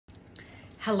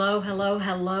Hello, hello,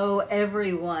 hello,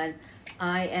 everyone.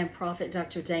 I am Prophet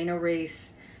Dr. Dana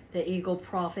Reese, the Eagle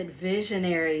Prophet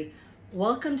Visionary.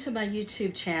 Welcome to my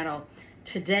YouTube channel.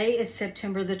 Today is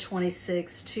September the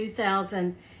 26th,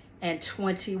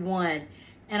 2021.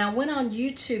 And I went on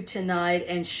YouTube tonight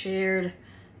and shared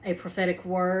a prophetic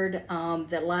word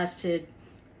that lasted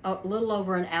a little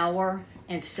over an hour.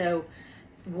 And so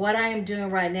what I am doing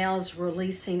right now is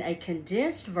releasing a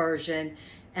condensed version,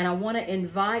 and I want to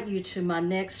invite you to my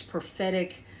next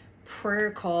prophetic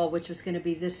prayer call, which is going to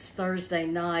be this Thursday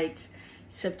night,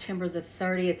 September the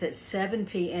 30th at 7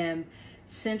 p.m.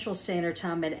 Central Standard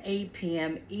Time and 8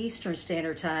 p.m. Eastern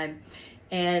Standard Time.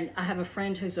 And I have a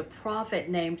friend who's a prophet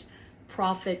named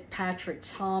Prophet Patrick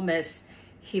Thomas.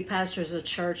 He pastors a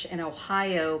church in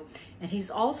Ohio, and he's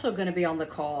also going to be on the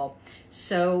call.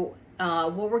 So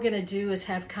what we're going to do is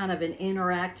have kind of an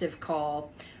interactive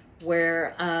call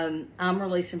where I'm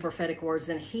releasing prophetic words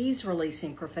and he's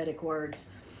releasing prophetic words.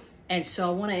 And so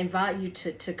I want to invite you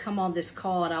to come on this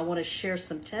call, and I want to share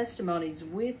some testimonies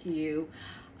with you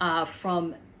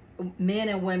from men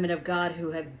and women of God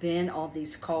who have been on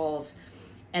these calls.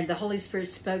 And the Holy Spirit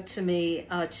spoke to me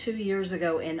 2 years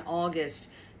ago in August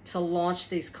to launch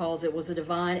these calls. It was a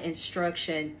divine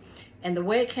instruction. And the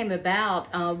way it came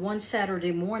about, one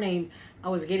Saturday morning, I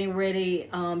was getting ready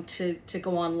to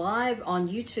go on live on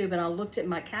YouTube, and I looked at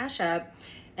my Cash App,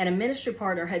 and a ministry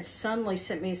partner had suddenly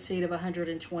sent me a seed of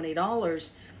 $120.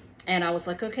 And I was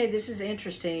like, okay, this is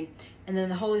interesting. And then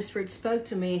the Holy Spirit spoke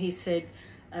to me, and he said,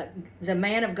 the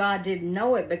man of God didn't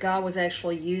know it, but God was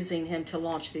actually using him to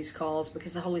launch these calls,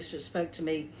 because the Holy Spirit spoke to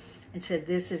me and said,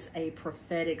 this is a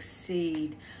prophetic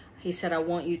seed. He said, I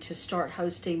want you to start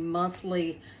hosting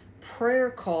monthly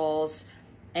prayer calls,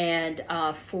 and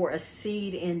for a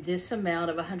seed in this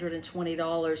amount of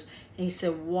 $120. And he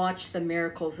said, watch the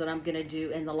miracles that I'm going to do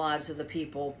in the lives of the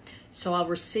people. So I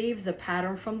received the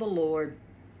pattern from the Lord,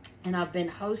 and I've been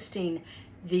hosting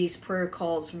these prayer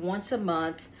calls once a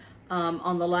month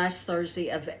on the last Thursday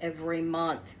of every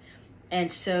month.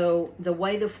 And so the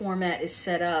way the format is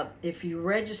set up, if you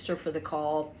register for the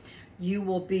call, you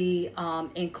will be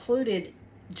included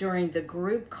during the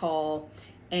group call,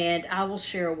 and I will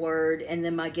share a word, and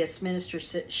then my guest minister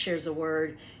shares a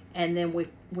word, and then we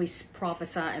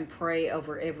prophesy and pray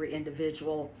over every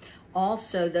individual.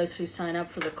 Also, those who sign up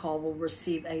for the call will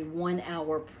receive a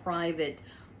 1-hour private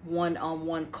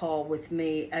one-on-one call with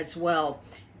me as well.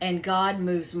 And God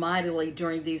moves mightily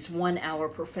during these 1-hour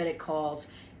prophetic calls.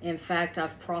 In fact,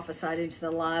 I've prophesied into the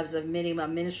lives of many of my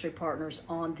ministry partners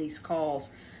on these calls.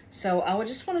 So I would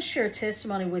just want to share a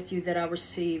testimony with you that I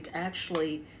received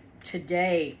actually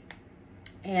today.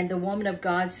 And the woman of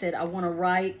God said, I want to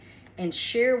write and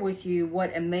share with you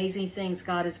what amazing things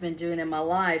God has been doing in my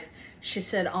life. She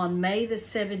said, on May the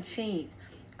 17th,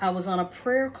 I was on a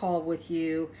prayer call with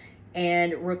you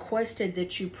and requested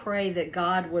that you pray that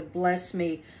God would bless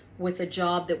me with a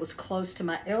job that was close to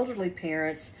my elderly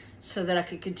parents so that I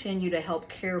could continue to help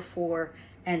care for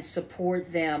and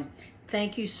support them.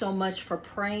 Thank you so much for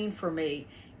praying for me.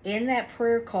 In that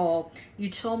prayer call, you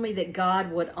told me that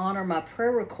God would honor my prayer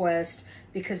request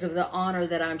because of the honor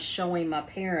that I'm showing my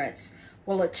parents.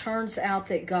 Well, it turns out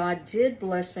that God did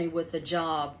bless me with a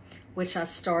job, which I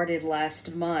started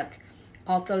last month.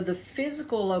 Although the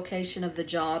physical location of the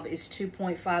job is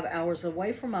 2.5 hours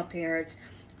away from my parents,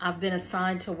 I've been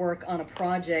assigned to work on a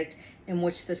project in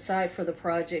which the site for the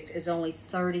project is only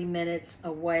 30 minutes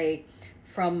away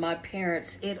from my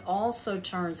parents. It also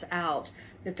turns out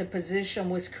that the position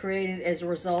was created as a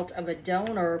result of a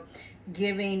donor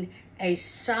giving a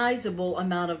sizable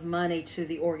amount of money to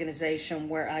the organization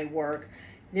where I work.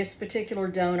 This particular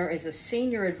donor is a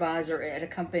senior advisor at a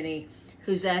company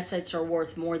whose assets are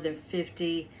worth more than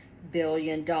 $50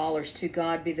 billion. To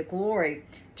God be the glory.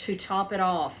 To top it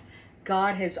off,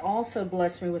 God has also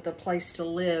blessed me with a place to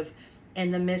live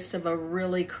in the midst of a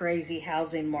really crazy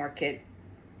housing market.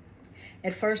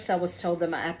 At first, I was told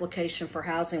that my application for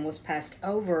housing was passed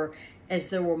over, as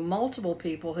there were multiple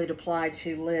people who'd applied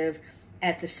to live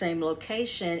at the same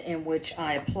location in which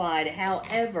I applied.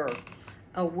 However,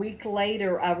 a week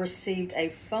later, I received a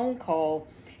phone call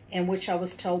in which I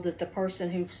was told that the person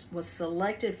who was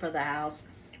selected for the house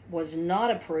was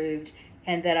not approved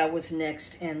and that I was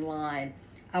next in line.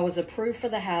 I was approved for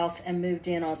the house and moved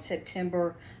in on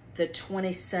September the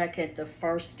 22nd, the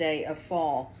first day of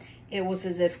fall. It was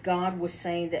as if God was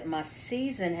saying that my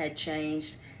season had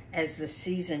changed as the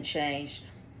season changed.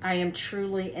 I am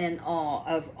truly in awe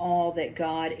of all that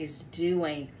God is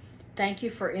doing. Thank you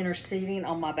for interceding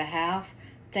on my behalf.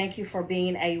 Thank you for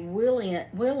being a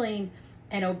willing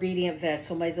and obedient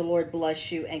vessel. May the Lord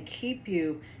bless you and keep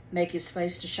you, make his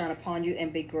face to shine upon you,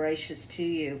 and be gracious to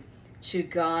you. To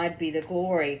God be the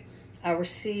glory. I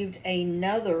received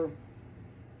another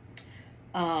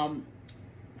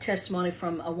testimony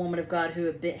from a woman of God who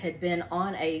had been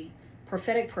on a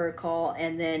prophetic prayer call,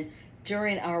 and then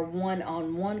during our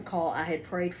one-on-one call, I had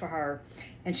prayed for her.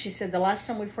 And she said, the last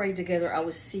time we prayed together, I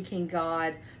was seeking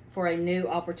God for a new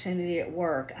opportunity at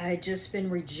work. I had just been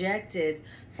rejected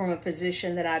from a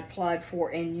position that I'd applied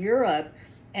for in Europe,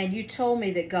 and you told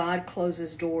me that God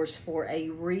closes doors for a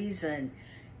reason.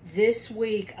 This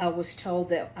week, I was told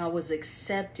that I was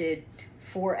accepted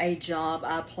for a job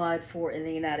I applied for in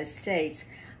the United States.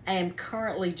 I am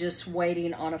currently just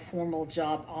waiting on a formal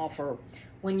job offer.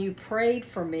 When you prayed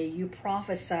for me, you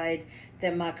prophesied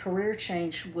that my career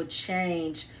change would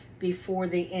change before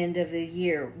the end of the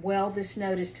year. Well, this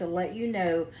note is to let you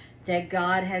know that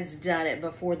God has done it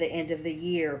before the end of the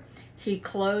year. He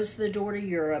closed the door to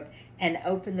Europe and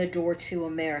opened the door to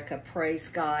America. Praise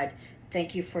God.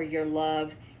 Thank you for your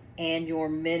love and your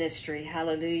ministry.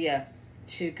 Hallelujah.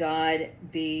 To God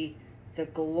be the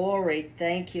glory.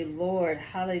 Thank you, Lord.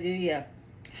 Hallelujah.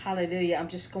 Hallelujah. I'm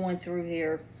just going through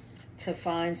here to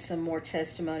find some more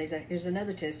testimonies. Here's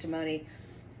another testimony.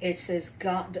 It says,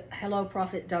 God, hello,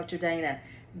 Prophet Dr. Dana.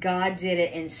 God did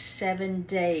it in 7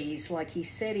 days like he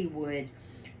said he would.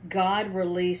 God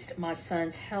released my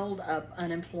son's held up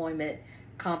unemployment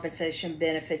compensation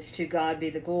benefits. To God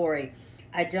be the glory.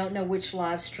 I don't know which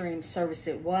live stream service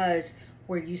it was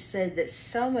where you said that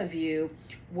some of you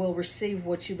will receive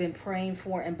what you've been praying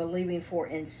for and believing for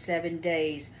in 7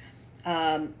 days.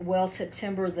 Well,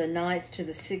 September the 9th to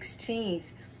the 16th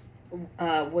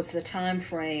was the time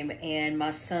frame, and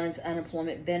my son's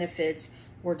unemployment benefits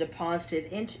were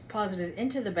deposited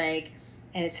into the bank,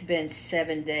 and it's been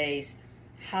 7 days.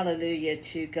 Hallelujah.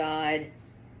 To God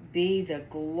be the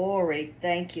glory.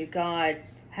 Thank you, God.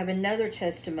 I have another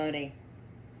testimony.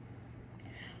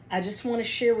 I just want to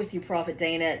share with you, Prophet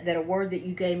Dana, that a word that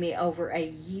you gave me over a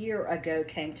year ago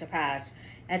came to pass.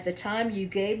 At the time you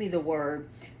gave me the word,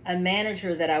 a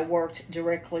manager that I worked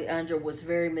directly under was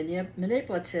very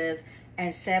manipulative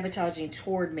and sabotaging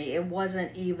toward me. It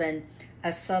wasn't even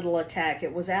a subtle attack.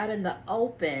 It was out in the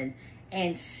open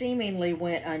and seemingly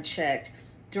went unchecked.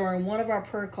 During one of our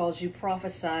prayer calls, you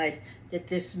prophesied that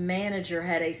this manager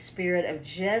had a spirit of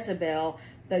Jezebel,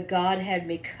 but God had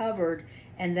me covered,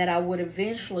 and that I would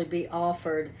eventually be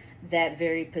offered that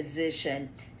very position.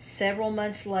 Several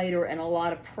months later, and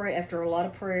after a lot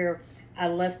of prayer, I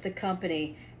left the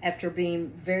company after being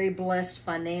very blessed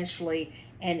financially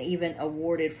and even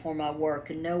awarded for my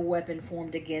work. No weapon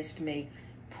formed against me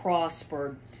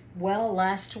prospered. Well,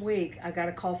 last week, I got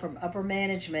a call from upper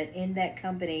management in that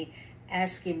company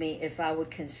asking me if I would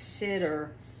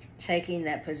consider taking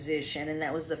that position, and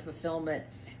that was the fulfillment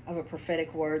of a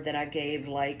prophetic word that I gave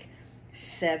like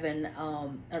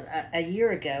a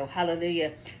year ago.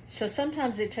 Hallelujah. So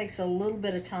sometimes it takes a little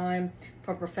bit of time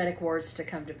for prophetic words to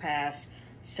come to pass.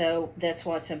 So that's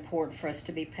why it's important for us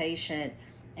to be patient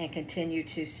and continue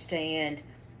to stand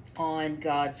on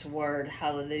God's word.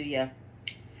 Hallelujah.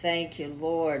 Thank you,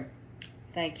 Lord.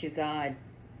 Thank you, God.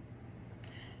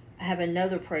 I have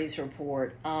another praise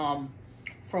report from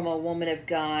a woman of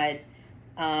God.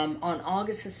 On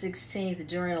August the 16th,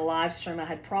 during a live stream, I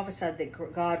had prophesied that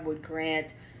God will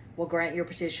grant your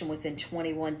petition within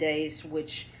 21 days,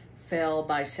 which fell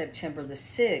by September the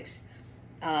 6th,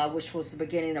 which was the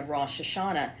beginning of Rosh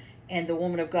Hashanah. And the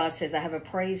woman of God says, I have a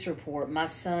praise report. My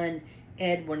son,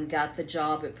 Edwin, got the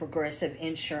job at Progressive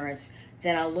Insurance.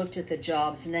 Then I looked at the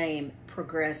job's name,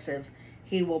 Progressive.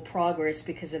 He will progress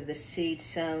because of the seed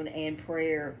sown and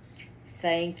prayer.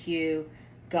 Thank you,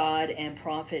 God and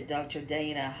Prophet Dr.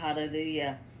 Dana.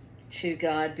 Hallelujah. To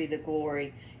God be the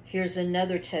glory. Here's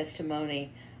another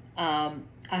testimony. I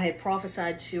had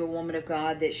prophesied to a woman of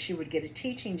God that she would get a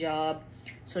teaching job.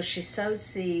 So she sowed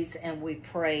seeds and we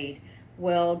prayed.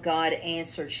 Well, God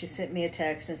answered. She sent me a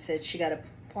text and said she got a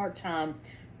part-time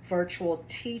virtual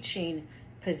teaching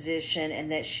position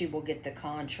and that she will get the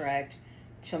contract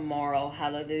tomorrow.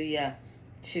 Hallelujah.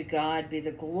 To God be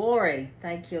the glory.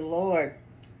 Thank you, Lord.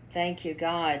 Thank you,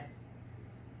 God.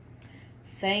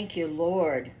 Thank you,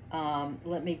 Lord.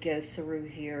 Let me go through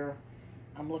here.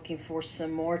 I'm looking for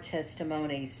some more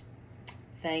testimonies.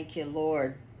 Thank you,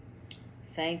 Lord.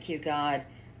 Thank you, God.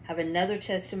 Have another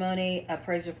testimony, a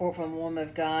praise report from a woman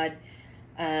of God.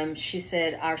 She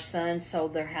said, our son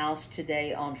sold their house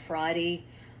today on Friday,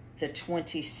 the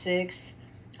 26th.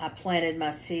 I planted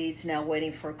my seeds, now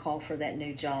waiting for a call for that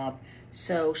new job.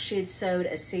 So she had sowed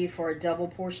a seed for a double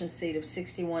portion seed of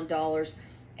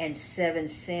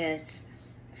 $61.07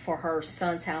 for her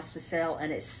son's house to sell,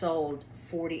 and it sold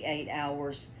 48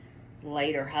 hours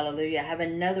later. Hallelujah. I have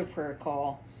another prayer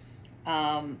call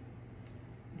from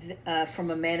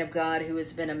a man of God who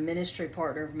has been a ministry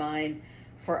partner of mine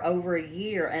for over a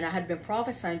year, and I had been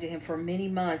prophesying to him for many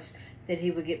months that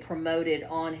he would get promoted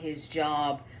on his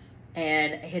job,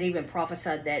 and had even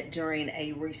prophesied that during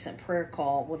a recent prayer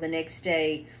call. Well, the next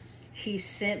day he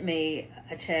sent me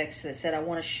a text that said, I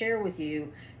want to share with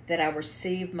you that I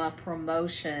received my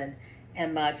promotion,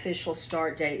 and my official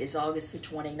start date is August the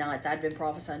 29th. I'd been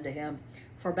prophesying to him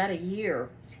for about a year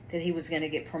that he was going to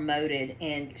get promoted,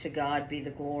 and to God be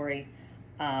the glory.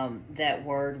 That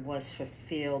word was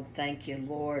fulfilled. Thank you,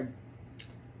 Lord.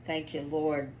 Thank you,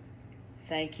 Lord.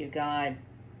 Thank you, God.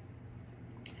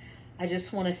 I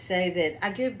just want to say that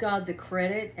I give God the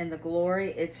credit and the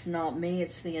glory. It's not me.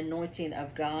 It's the anointing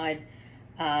of God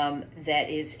that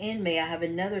is in me. I have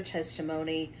another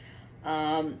testimony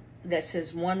that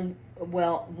says one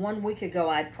week ago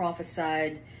I'd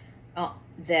prophesied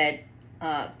that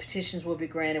petitions will be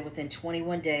granted within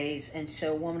 21 days. And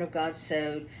so woman of God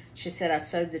sowed. She said, I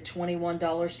sowed the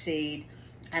 $21 seed,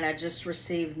 and I just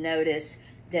received notice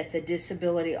that the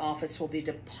disability office will be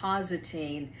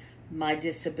depositing my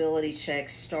disability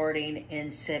checks starting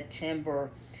in September.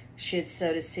 She had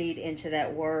sowed a seed into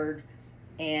that word,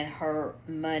 and her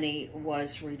money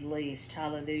was released.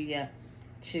 Hallelujah.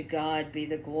 To God be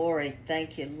the glory.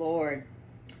 Thank you, Lord.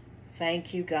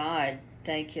 Thank you, God.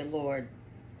 Thank you, Lord.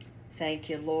 Thank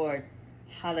you, Lord.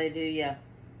 Hallelujah.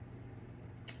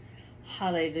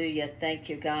 Hallelujah. Thank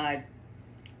you, God.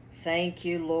 Thank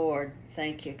you, Lord.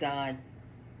 Thank you, God.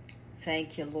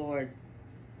 Thank you, Lord.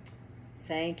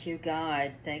 Thank you,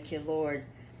 God. Thank you, Lord.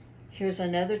 Here's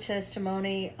another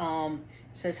testimony.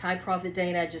 Says, hi, Prophet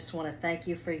Dana. I just want to thank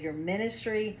you for your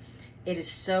ministry. It is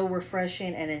so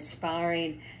refreshing and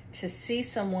inspiring to see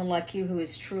someone like you who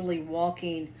is truly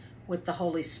walking with the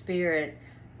Holy Spirit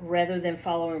rather than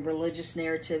following religious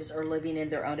narratives or living in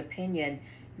their own opinion.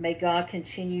 May God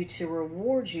continue to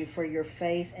reward you for your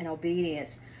faith and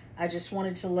obedience. I just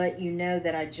wanted to let you know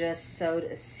that I just sowed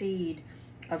a seed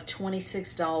of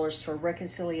 $26 for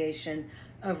reconciliation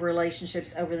of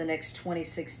relationships over the next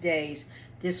 26 days.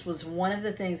 This was one of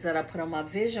the things that I put on my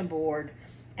vision board,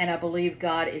 and I believe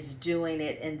God is doing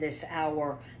it in this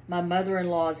hour. My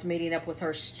mother-in-law is meeting up with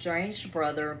her estranged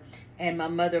brother, and my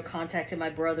mother contacted my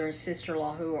brother and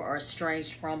sister-in-law who are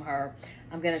estranged from her.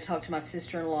 I'm going to talk to my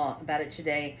sister-in-law about it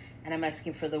today, and I'm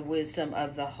asking for the wisdom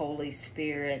of the Holy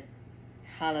Spirit.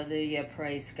 Hallelujah.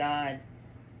 Praise God.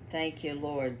 Thank you,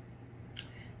 Lord.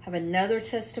 I have another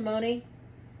testimony.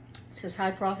 It says,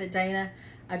 hi, Prophet Dana.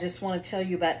 I just want to tell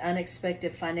you about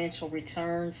unexpected financial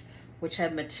returns which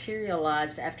have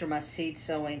materialized after my seed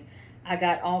sowing. I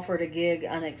got offered a gig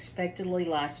unexpectedly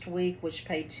last week, which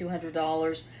paid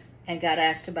 $200, and got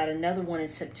asked about another one in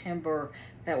September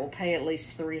that will pay at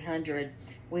least $300.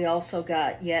 We also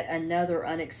got yet another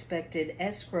unexpected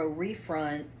escrow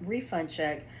refund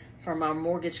check from our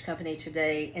mortgage company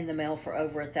today in the mail for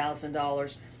over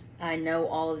 $1,000. I know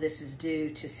all of this is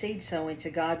due to seed sowing. To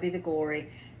God be the glory,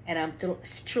 and I'm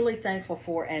truly thankful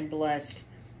for and blessed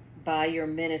by your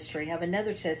ministry. I have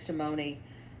another testimony.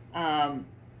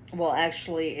 Well,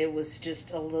 actually, it was just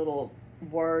a little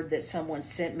word that someone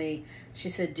sent me. She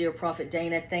said, dear Prophet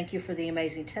Dana, thank you for the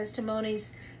amazing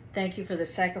testimonies. Thank you for the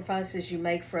sacrifices you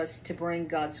make for us to bring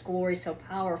God's glory so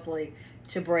powerfully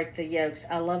to break the yokes.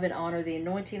 I love and honor the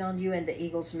anointing on you and the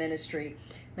Eagles ministry.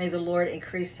 May the Lord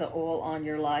increase the oil on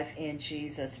your life in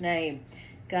Jesus' name.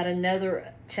 Got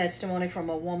another testimony from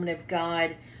a woman of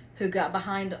God who got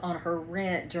behind on her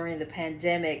rent during the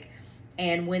pandemic.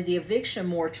 And when the eviction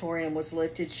moratorium was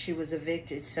lifted, she was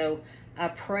evicted. So I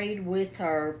prayed with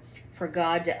her for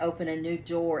God to open a new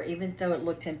door, even though it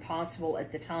looked impossible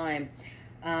at the time.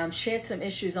 She had some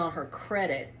issues on her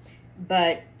credit,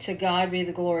 but to God be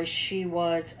the glory, she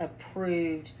was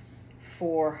approved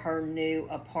for her new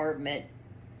apartment.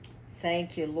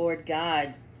 Thank you, Lord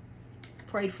God. I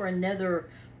prayed for another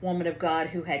woman of God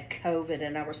who had COVID,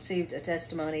 and I received a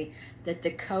testimony that the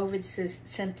COVID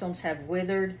symptoms have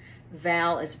withered.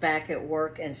 Val is back at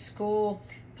work and school.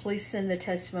 Please send the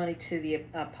testimony to the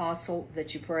apostle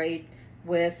that you prayed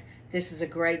with. This is a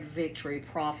great victory,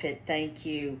 Prophet. Thank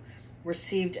you.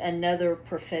 Received another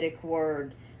prophetic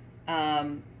word.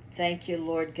 Thank you,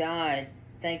 Lord God.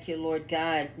 Thank you, Lord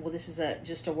God. Well, this is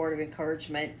just a word of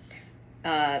encouragement.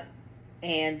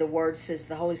 And the word says,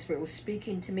 the Holy Spirit was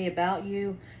speaking to me about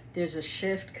you. There's a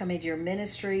shift coming to your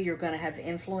ministry. You're going to have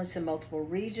influence in multiple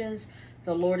regions.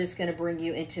 The Lord is going to bring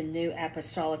you into new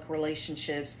apostolic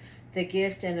relationships. The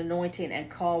gift and anointing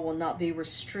and call will not be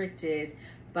restricted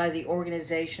by the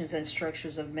organizations and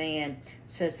structures of man,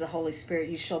 says the Holy Spirit.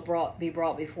 You shall be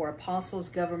brought before apostles,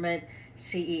 government,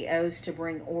 CEOs to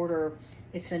bring order.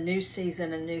 It's a new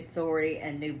season, a new authority,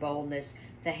 and new boldness.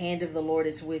 The hand of the Lord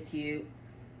is with you,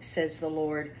 says the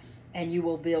Lord, and you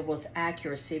will build with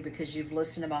accuracy because you've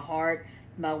listened to my heart,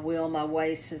 my will, my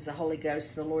ways, says the Holy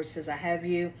Ghost. The Lord says, I have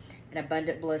you. An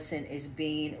abundant blessing is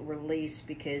being released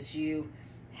because you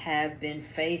have been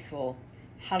faithful.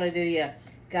 Hallelujah.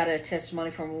 Got a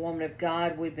testimony from a woman of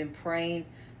God. We've been praying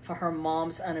for her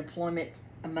mom's unemployment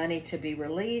money to be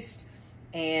released,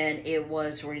 and it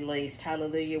was released.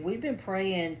 Hallelujah. We've been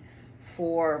praying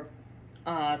for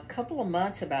a couple of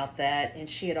months about that, and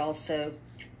she had also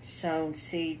sown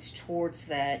seeds towards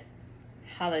that.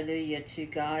 Hallelujah. To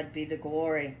God be the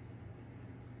glory.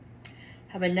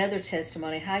 Have another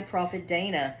testimony. Hi, Prophet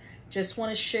Dana. Just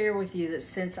want to share with you that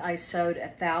since I sowed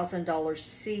 $1,000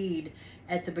 seed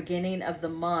at the beginning of the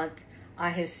month, I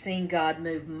have seen God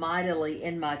move mightily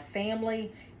in my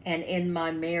family and in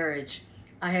my marriage.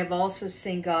 I have also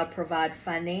seen God provide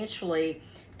financially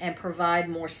and provide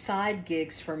more side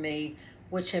gigs for me,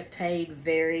 which have paid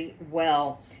very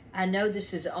well. I know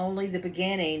this is only the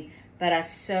beginning, but I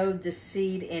sowed the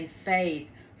seed in faith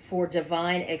for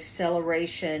divine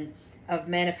acceleration of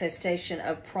manifestation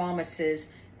of promises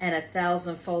and a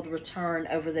 1,000-fold return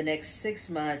over the next 6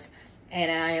 months. And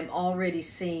I am already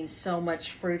seeing so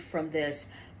much fruit from this.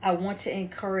 I want to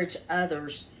encourage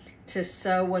others to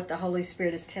sow what the Holy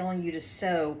Spirit is telling you to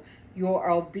sow.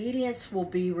 Your obedience will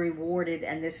be rewarded,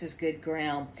 and this is good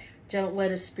ground. Don't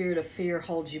let a spirit of fear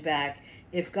hold you back.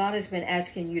 If God has been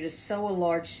asking you to sow a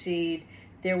large seed,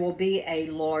 there will be a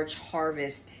large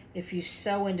harvest. If you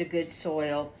sow into good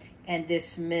soil, and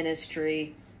this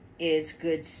ministry is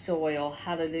good soil.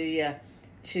 Hallelujah.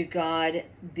 To God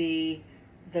be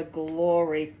the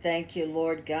glory. Thank you,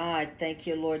 Lord God. Thank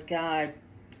you, Lord God.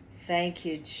 Thank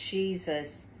you,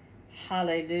 Jesus.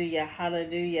 Hallelujah.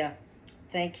 Hallelujah.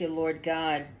 Thank you, Lord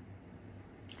God.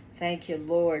 Thank you,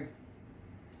 Lord.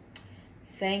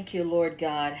 Thank you, Lord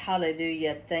God.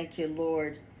 Hallelujah. Thank you,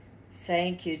 Lord.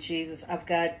 Thank you, Jesus. I've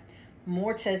got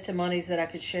more testimonies that I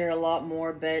could share, a lot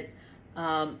more, but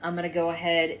I'm going to go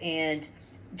ahead and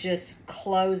just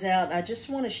close out. I just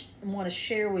want to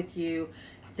share with you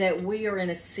that we are in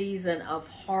a season of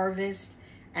harvest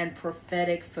and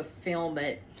prophetic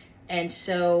fulfillment. And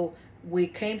so we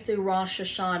came through Rosh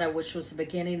Hashanah, which was the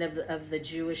beginning of the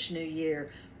Jewish New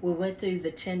Year. We went through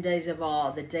the 10 days of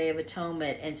awe, the Day of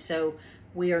Atonement. And so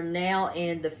we are now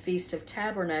in the Feast of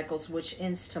Tabernacles, which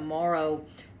ends tomorrow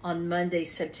on Monday,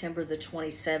 September the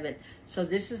 27th. So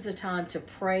this is the time to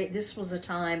pray. This was a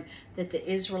time that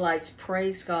the Israelites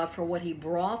praised God for what he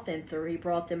brought them through. He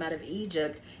brought them out of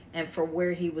Egypt, and for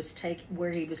where he was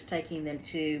taking them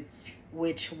to,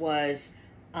 which was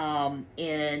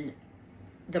in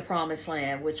the promised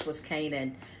land, which was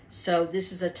Canaan. So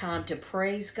this is a time to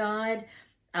praise God.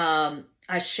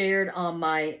 I shared on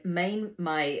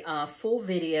my full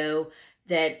video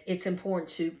that it's important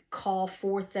to call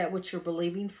forth that which you're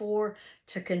believing for,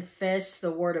 to confess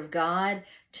the word of God,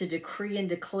 to decree and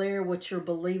declare what you're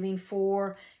believing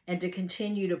for, and to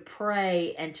continue to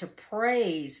pray and to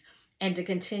praise and to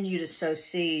continue to sow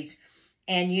seeds.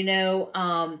 And you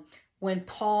know, when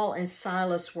Paul and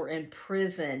Silas were in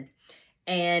prison,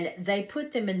 and they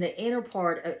put them in the inner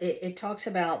part, it talks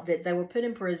about that they were put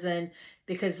in prison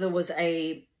because there was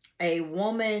a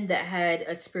woman that had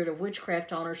a spirit of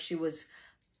witchcraft on her. She was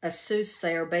a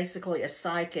soothsayer, basically a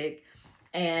psychic,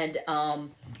 and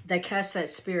they cast that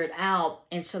spirit out,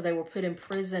 and so they were put in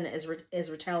prison as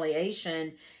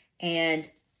retaliation, and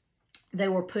they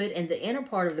were put in the inner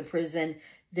part of the prison.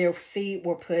 Their feet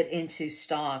were put into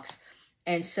stocks,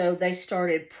 and so they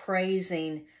started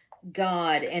praising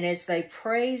God, and as they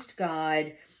praised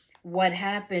God, what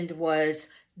happened was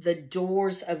the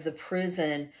doors of the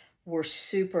prison were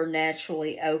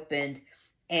supernaturally opened,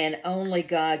 and only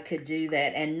God could do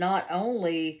that. And not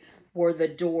only were the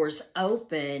doors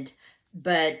opened,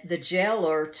 but the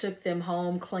jailer took them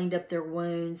home, cleaned up their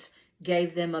wounds,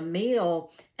 gave them a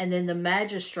meal, and then the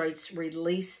magistrates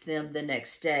released them the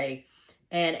next day.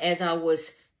 And as I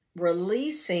was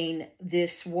releasing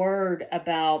this word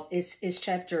about, it's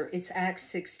Acts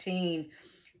 16,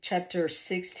 chapter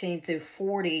 16 through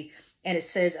 40, and it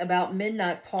says, about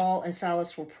midnight, Paul and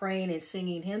Silas were praying and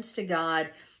singing hymns to God,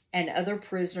 and other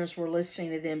prisoners were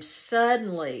listening to them.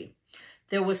 Suddenly,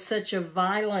 there was such a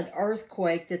violent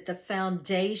earthquake that the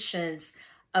foundations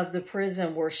of the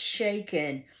prison were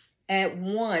shaken. At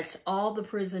once, all the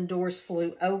prison doors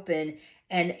flew open,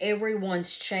 and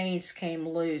everyone's chains came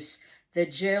loose. The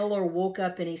jailer woke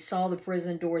up and he saw the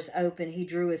prison doors open. He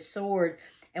drew his sword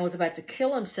and was about to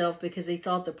kill himself because he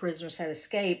thought the prisoners had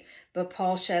escaped. But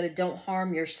Paul shouted, "Don't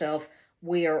harm yourself.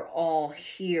 We are all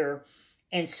here."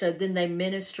 And so then they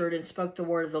ministered and spoke the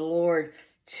word of the Lord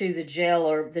to the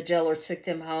jailer. The jailer took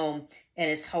them home, and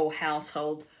his whole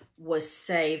household was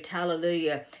saved.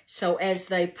 Hallelujah. So as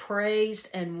they praised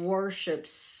and worshiped,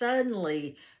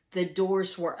 suddenly the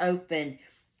doors were open.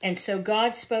 And so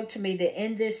God spoke to me that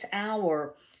in this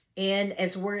hour, and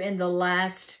as we're in the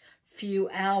last few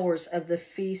hours of the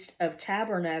Feast of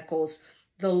Tabernacles,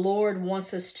 the Lord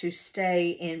wants us to stay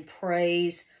in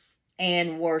praise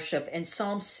and worship. And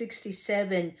Psalm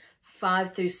 67,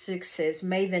 5 through 6 says,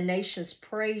 "May the nations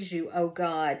praise you, O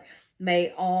God.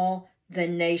 May all the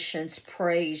nations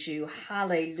praise you."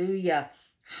 Hallelujah.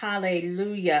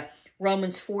 Hallelujah.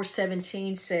 Romans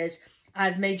 4:17 says,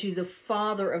 "I've made you the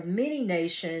father of many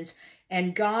nations,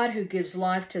 and God who gives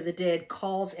life to the dead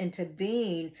calls into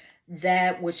being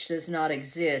that which does not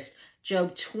exist."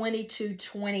 Job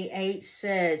 22:28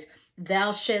 says,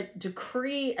 "Thou shalt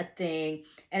decree a thing,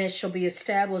 and it shall be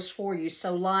established for you.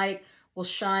 So light will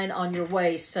shine on your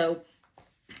way." So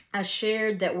I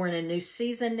shared that we're in a new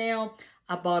season now.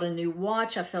 I bought a new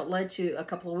watch. I felt led to a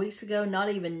couple of weeks ago, not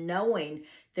even knowing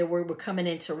that we were coming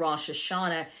into Rosh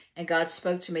Hashanah, and God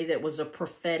spoke to me that it was a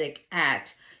prophetic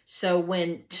act. So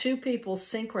when two people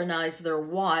synchronize their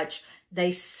watch,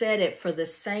 they set it for the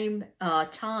same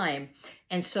time.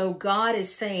 And so God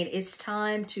is saying it's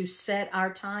time to set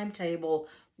our timetable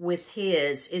with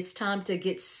His. It's time to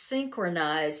get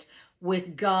synchronized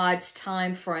with God's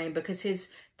time frame, because His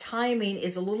timing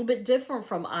is a little bit different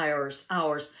from ours.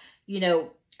 You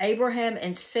know, Abraham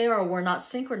and Sarah were not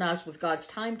synchronized with God's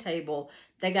timetable.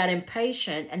 They got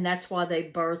impatient, and that's why they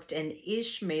birthed an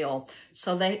Ishmael.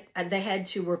 So they had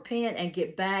to repent and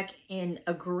get back in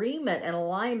agreement and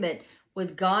alignment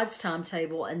with God's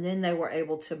timetable, and then they were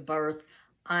able to birth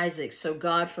Isaac. So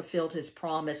God fulfilled His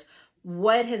promise.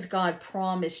 What has God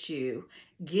promised you?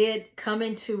 Come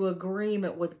into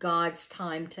agreement with God's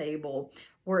timetable.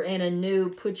 We're in a new,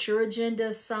 put your agenda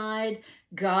aside.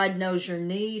 God knows your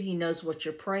need. He knows what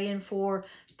you're praying for.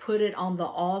 Put it on the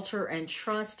altar and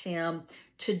trust Him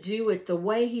to do it the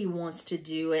way He wants to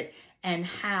do it and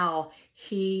how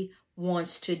He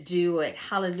wants to do it.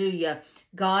 Hallelujah.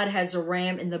 God has a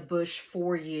ram in the bush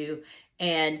for you.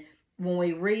 And when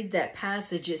we read that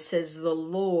passage, it says the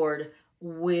Lord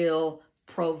will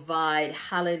provide.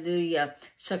 Hallelujah.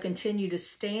 So continue to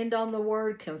stand on the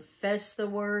word, confess the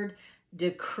word,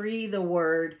 decree the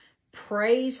word,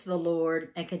 praise the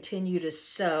Lord, and continue to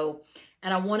sow.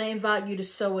 And I want to invite you to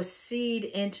sow a seed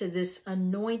into this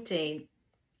anointing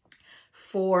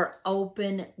for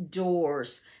open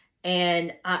doors.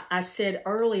 And I said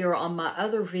earlier on my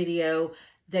other video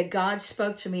that God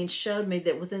spoke to me and showed me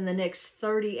that within the next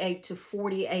 38 to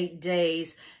 48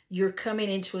 days, you're coming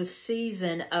into a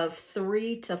season of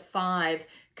 3 to 5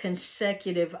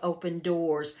 consecutive open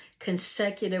doors,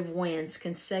 consecutive wins,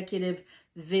 consecutive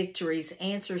victories,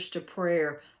 answers to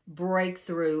prayer,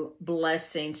 breakthrough,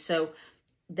 blessing. So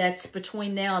that's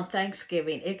between now and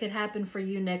Thanksgiving. It could happen for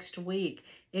you next week.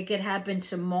 It could happen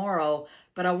tomorrow.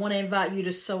 But I want to invite you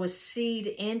to sow a seed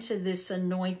into this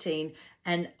anointing,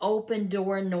 an open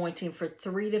door anointing for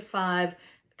 3 to 5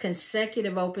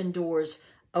 consecutive open doors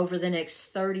over the next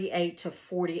 38 to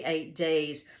 48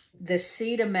 days. The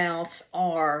seed amounts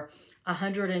are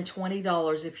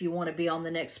 $120 if you want to be on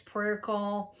the next prayer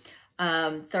call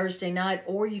Thursday night,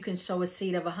 or you can sow a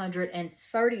seed of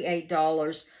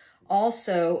 $138.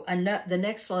 Also, the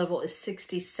next level is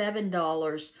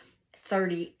 $67,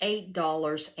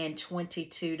 $38, and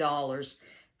 $22.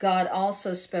 God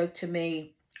also spoke to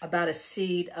me about a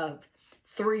seed of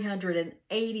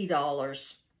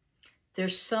 $380.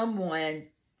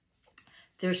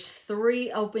 There's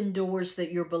 3 open doors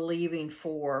that you're believing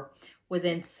for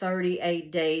within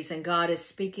 38 days, and God is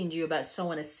speaking to you about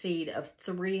sowing a seed of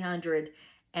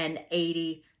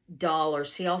 $380.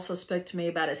 He also spoke to me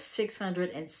about a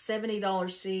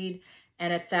 $670 seed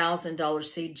and a $1,000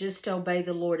 seed. Just obey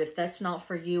the Lord. If that's not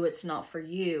for you, it's not for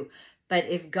you. But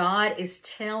if God is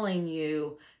telling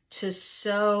you to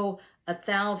sow a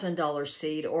 $1,000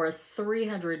 seed or a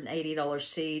 $380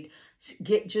 seed,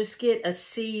 just get a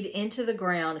seed into the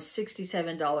ground,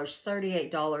 $67,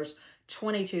 $38,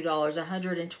 $22,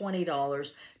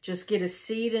 $120. Just get a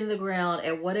seed in the ground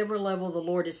at whatever level the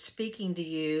Lord is speaking to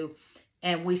you,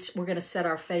 and we're going to set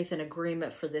our faith in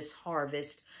agreement for this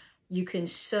harvest. You can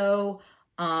sow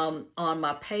on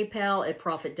my PayPal at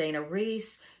Prophet Dana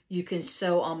Reese. You can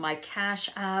sow on my Cash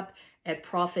App at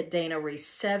Prophet Dana Reese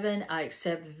 7. I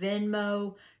accept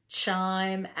Venmo,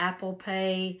 Chime, Apple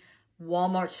Pay,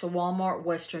 Walmart to Walmart,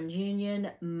 Western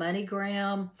Union,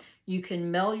 MoneyGram. You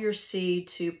can mail your seed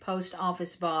to Post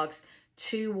Office Box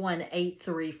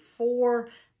 21834,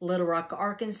 Little Rock,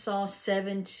 Arkansas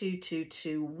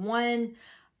 72221.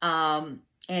 And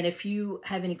if you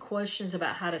have any questions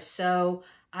about how to sow,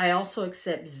 I also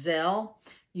accept Zelle.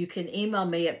 You can email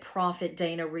me at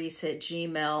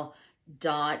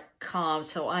prophetdanareese@gmail.com.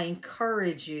 So I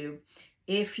encourage you,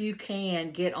 if you can,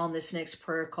 get on this next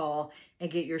prayer call and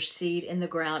get your seed in the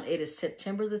ground. It is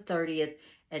September the 30th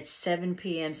at 7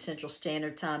 p.m. Central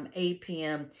Standard Time, 8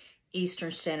 p.m.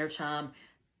 Eastern Standard Time.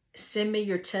 Send me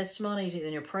your testimonies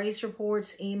and your praise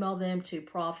reports. Email them to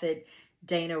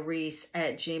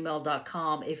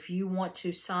prophetdanareese@gmail.com. If you want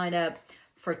to sign up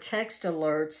for text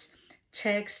alerts,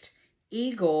 text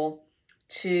EAGLE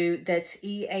to, that's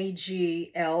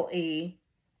EAGLE.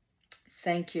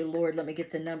 Thank you, Lord. Let me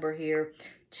get the number here,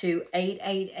 to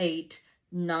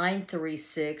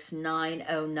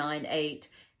 888-936-9098.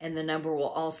 And the number will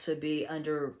also be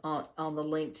under on the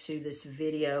link to this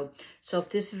video. So if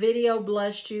this video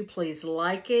blessed you, please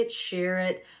like it, share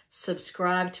it,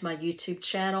 subscribe to my YouTube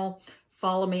channel.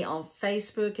 Follow me on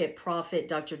Facebook at Prophet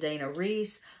Dr. Dana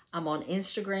Reese. I'm on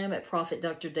Instagram at Prophet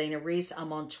Dr. Dana Reese.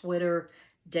 I'm on Twitter,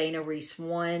 Dana Reese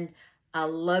 1. I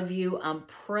love you. I'm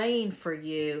praying for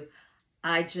you.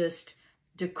 I just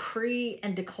decree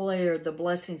and declare the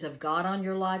blessings of God on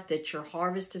your life, that your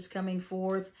harvest is coming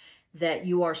forth, that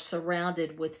you are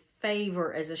surrounded with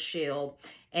favor as a shield.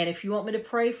 And if you want me to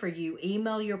pray for you,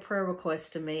 email your prayer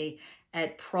request to me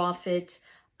at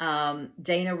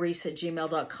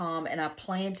prophetdanareese@gmail.com. And I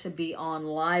plan to be on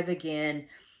live again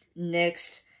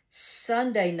next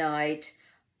Sunday night,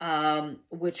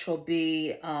 which will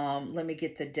be, let me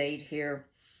get the date here,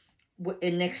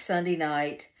 next Sunday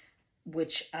night,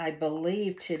 which I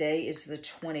believe today is the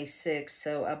 26th.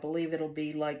 So I believe it'll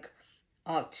be like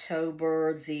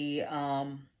October the,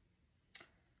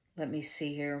 let me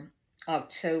see here,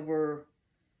 October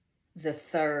the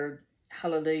 3rd.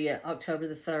 Hallelujah, October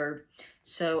the 3rd.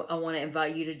 So I want to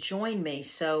invite you to join me.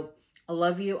 So I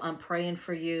love you. I'm praying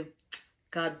for you.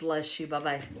 God bless you.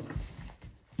 Bye-bye.